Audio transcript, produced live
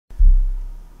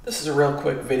This is a real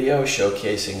quick video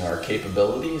showcasing our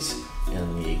capabilities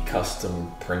in the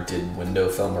custom printed window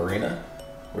film arena.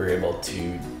 We were able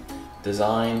to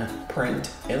design, print,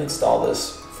 and install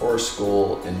this for a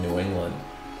school in New England.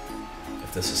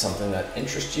 If this is something that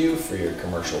interests you for your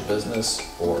commercial business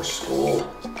or school,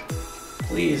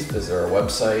 please visit our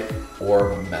website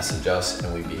or message us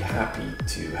and we'd be happy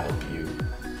to help you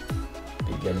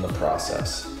begin the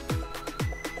process.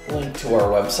 The link to our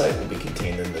website will be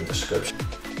contained in the description.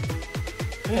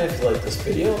 And if you like this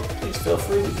video, please feel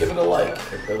free to give it a like.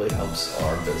 It really helps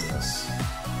our business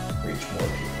reach more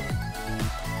people.